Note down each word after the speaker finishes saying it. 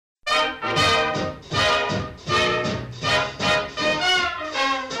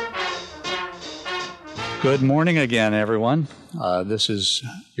Good morning again, everyone. This is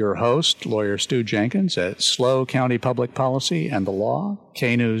your host, Lawyer Stu Jenkins at SLO County Public Policy and the Law,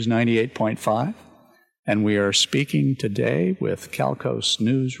 KNews 98.5. And we are speaking today with Calcoast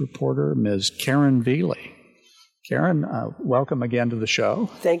News reporter, Ms. Karen Velie. Karen, welcome again to the show.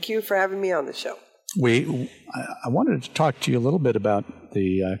 Thank you for having me on the show. I wanted to talk to you a little bit about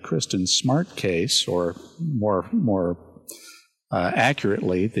the Kristen Smart case, or more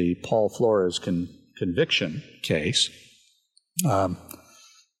accurately, the Paul Flores conviction case.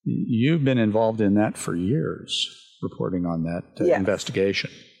 You've been involved in that for years, reporting on that investigation.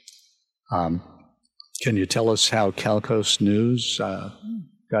 Can you tell us how Calcoast News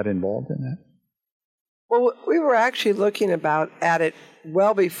got involved in that? Well, we were actually looking at it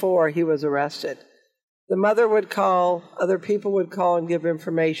well before he was arrested. The mother would call, other people would call and give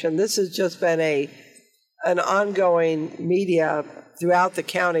information. This has just been an ongoing media throughout the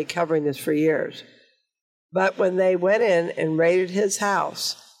county covering this for years. But when they went in and raided his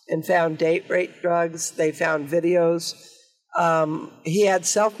house and found date rape drugs, they found videos. He had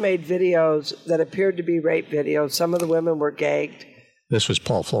self-made videos that appeared to be rape videos. Some of the women were gagged. This was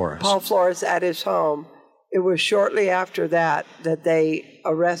Paul Flores. Paul Flores at his home. It was shortly after that they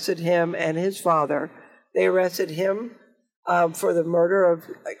arrested him and his father. They arrested him for the murder of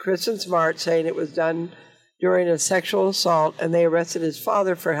Kristen Smart, saying it was done during a sexual assault, and they arrested his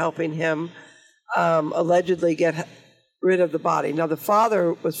father for helping him allegedly get rid of the body. Now, the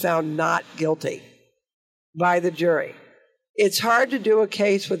father was found not guilty by the jury. It's hard to do a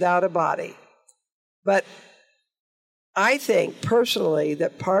case without a body, but I think personally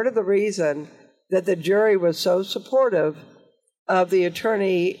that part of the reason that the jury was so supportive of the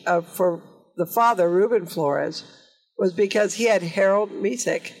attorney for the father, Ruben Flores, was because he had Harold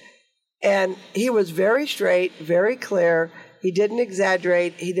Misick, and he was very straight, very clear. He didn't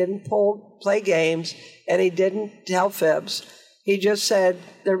exaggerate, he didn't play games, and he didn't tell fibs. He just said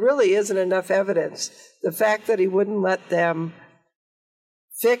there really isn't enough evidence. The fact that he wouldn't let them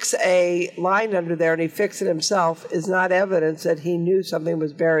fix a line under there and he fixed it himself is not evidence that he knew something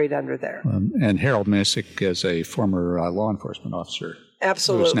was buried under there. And Harold Misick is a former law enforcement officer.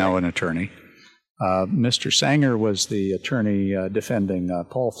 Absolutely. Who's now an attorney. Mr. Sanger was the attorney defending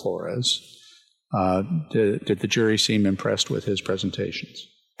Paul Flores. Did the jury seem impressed with his presentations?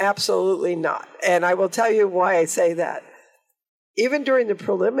 Absolutely not. And I will tell you why I say that. Even during the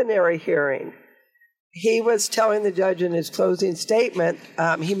preliminary hearing, he was telling the judge in his closing statement,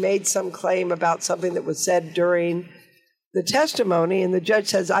 he made some claim about something that was said during the testimony, and the judge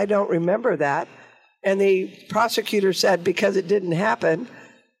says, I don't remember that. And the prosecutor said, because it didn't happen.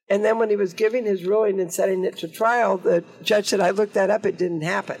 And then when he was giving his ruling and setting it to trial, the judge said, I looked that up, it didn't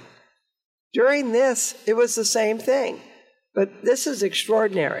happen. During this, it was the same thing. But this is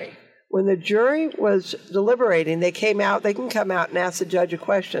extraordinary. When the jury was deliberating, they can come out and ask the judge a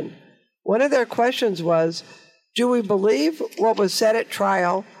question. One of their questions was, do we believe what was said at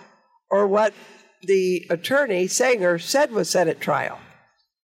trial or what the attorney, Sanger, said was said at trial?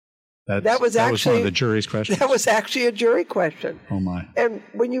 That was one of the jury's questions? That was actually a jury question. Oh, my. And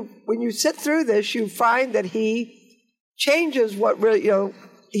when you sit through this, you find that he changes what really,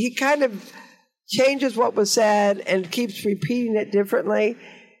 he kind of changes what was said and keeps repeating it differently.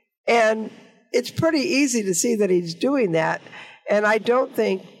 And it's pretty easy to see that he's doing that. And I don't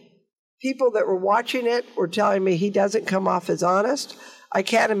think people that were watching it were telling me he doesn't come off as honest. I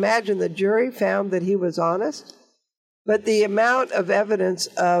can't imagine the jury found that he was honest. But the amount of evidence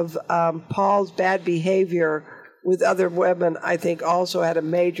of Paul's bad behavior with other women, I think, also had a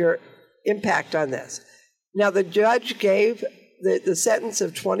major impact on this. Now, the judge gave the sentence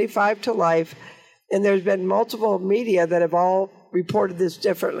of 25 to life, and there's been multiple media that have all reported this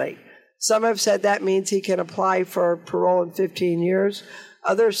differently. Some have said that means he can apply for parole in 15 years.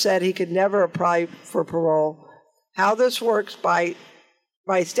 Others said he could never apply for parole. How this works by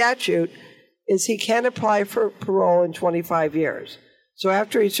statute is he can apply for parole in 25 years. So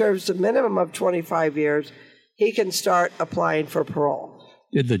after he serves the minimum of 25 years, he can start applying for parole.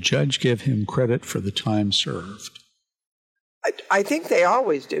 Did the judge give him credit for the time served? I think they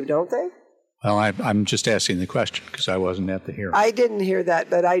always do, don't they? Well, I'm just asking the question because I wasn't at the hearing. I didn't hear that,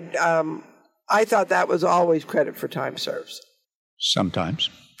 but I thought that was always credit for time served. Sometimes.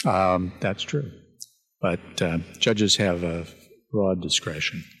 That's true. But judges have a broad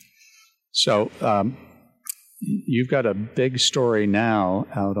discretion. So you've got a big story now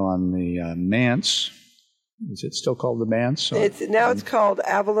out on the Mance. Is it still called the Mance? It's called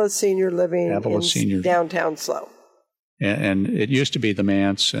Avila Senior Living in downtown SLO. And it used to be the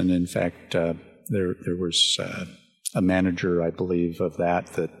Mance, and in fact, there was a manager, I believe, of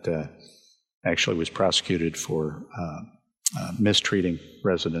that actually was prosecuted for mistreating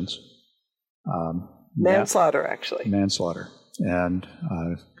residents. Manslaughter, actually. Manslaughter. And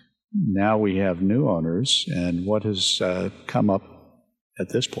now we have new owners. And what has come up at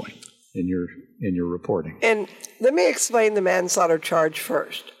this point in your reporting? And let me explain the manslaughter charge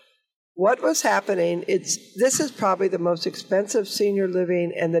first. What was happening, this is probably the most expensive senior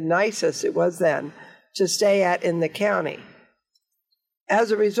living and the nicest it was then to stay at in the county.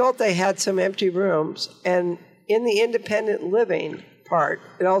 As a result, they had some empty rooms, and in the independent living part,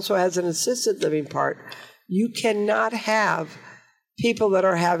 it also has an assisted living part. You cannot have people that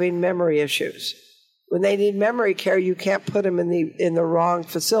are having memory issues. When they need memory care, you can't put them in the wrong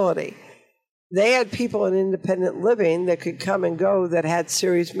facility. They had people in independent living that could come and go that had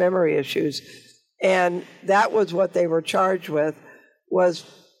serious memory issues. And that was what they were charged with, was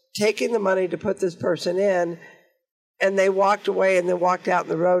taking the money to put this person in, and they walked away and then walked out in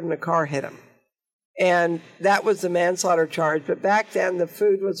the road and a car hit them. And that was the manslaughter charge. But back then, the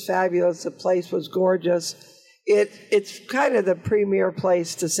food was fabulous. The place was gorgeous. It's kind of the premier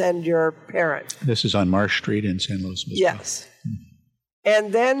place to send your parent. This is on Marsh Street in San Luis Obispo. Yes.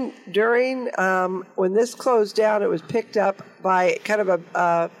 And then during, when this closed down, it was picked up by kind of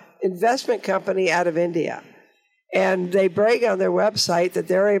a investment company out of India. And they brag on their website that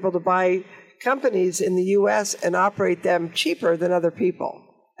they're able to buy companies in the U.S. and operate them cheaper than other people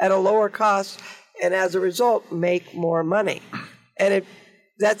at a lower cost, and as a result, make more money. And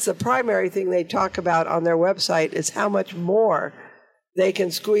that's the primary thing they talk about on their website, is how much more they can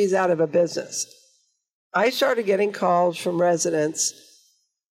squeeze out of a business. I started getting calls from residents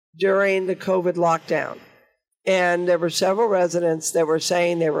during the COVID lockdown. And there were several residents that were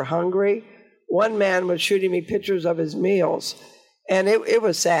saying they were hungry. One man was shooting me pictures of his meals, and it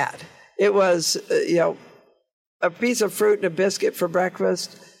was sad. It was, a piece of fruit and a biscuit for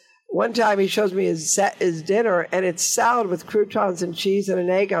breakfast. One time he shows me his dinner, and it's salad with croutons and cheese and an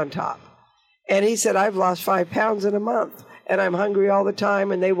egg on top. And he said, I've lost 5 pounds in a month, and I'm hungry all the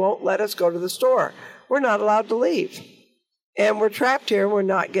time, and they won't let us go to the store. We're not allowed to leave. And we're trapped here, and we're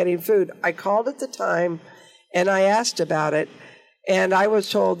not getting food. I called at the time, and I asked about it, and I was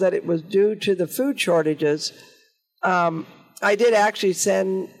told that it was due to the food shortages. I did actually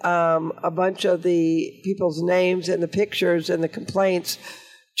send a bunch of the people's names and the pictures and the complaints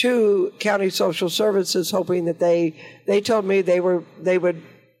to County Social Services, hoping that they told me they would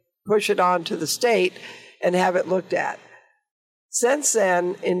push it on to the state and have it looked at. Since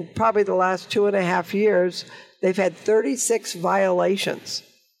then, in probably the last 2.5 years, they've had 36 violations,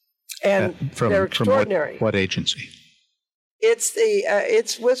 and they're extraordinary. From what agency?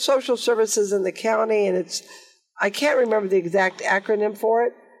 It's with Social Services in the county, and I can't remember the exact acronym for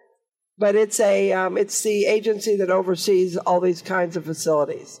it, but it's the agency that oversees all these kinds of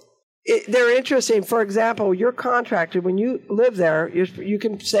facilities. They're interesting. For example, you're contracted. When you live there, you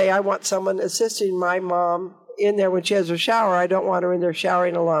can say, I want someone assisting my mom in there when she has her shower. I don't want her in there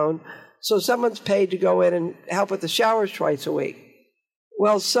showering alone. So someone's paid to go in and help with the showers twice a week.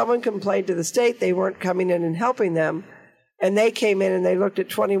 Well, someone complained to the state they weren't coming in and helping them, and they came in and they looked at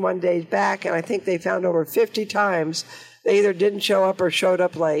 21 days back, and I think they found over 50 times they either didn't show up or showed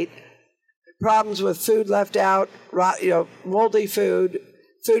up late. Problems with food left out, moldy food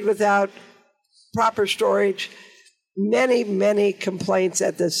without proper storage. Many, many complaints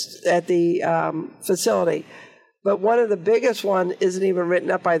at the facility. But one of the biggest one isn't even written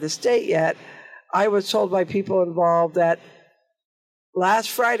up by the state yet. I was told by people involved that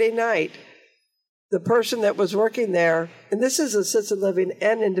last Friday night, the person that was working there, and this is assisted living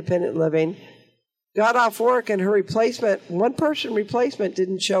and independent living, got off work and her one-person replacement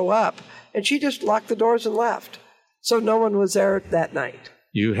didn't show up, and she just locked the doors and left. So no one was there that night.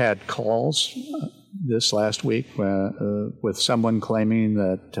 You had calls this last week with someone claiming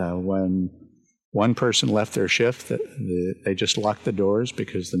that when one person left their shift, that they just locked the doors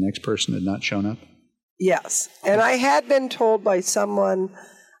because the next person had not shown up? Yes. And I had been told by someone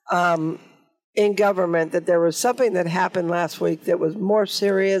in government that there was something that happened last week that was more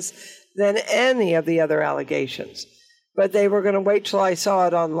serious than any of the other allegations. But they were going to wait till I saw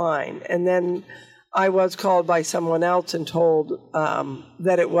it online. And then I was called by someone else and told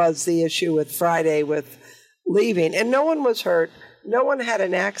that it was the issue with Friday with leaving. And no one was hurt. No one had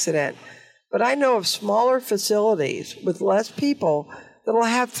an accident. But I know of smaller facilities with less people that will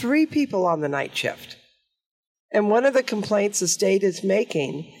have 3 people on the night shift. And one of the complaints the state is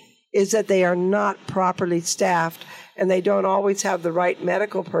making is that they are not properly staffed and they don't always have the right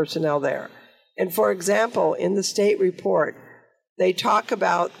medical personnel there. And for example, in the state report, they talk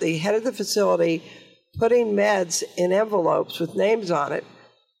about the head of the facility putting meds in envelopes with names on it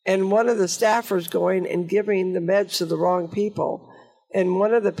and one of the staffers going and giving the meds to the wrong people. And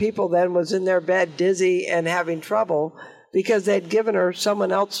one of the people then was in their bed dizzy and having trouble because they'd given her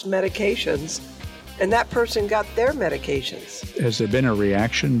someone else's medications, and that person got their medications. Has there been a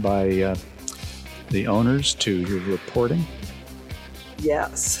reaction by the owners to your reporting?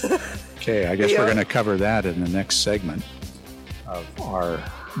 Yes. Okay, I guess we're going to cover that in the next segment of our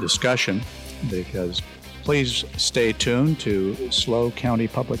discussion, because please stay tuned to SLO County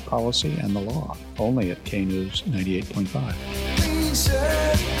Public Policy and the Law, only at KNews 98.5.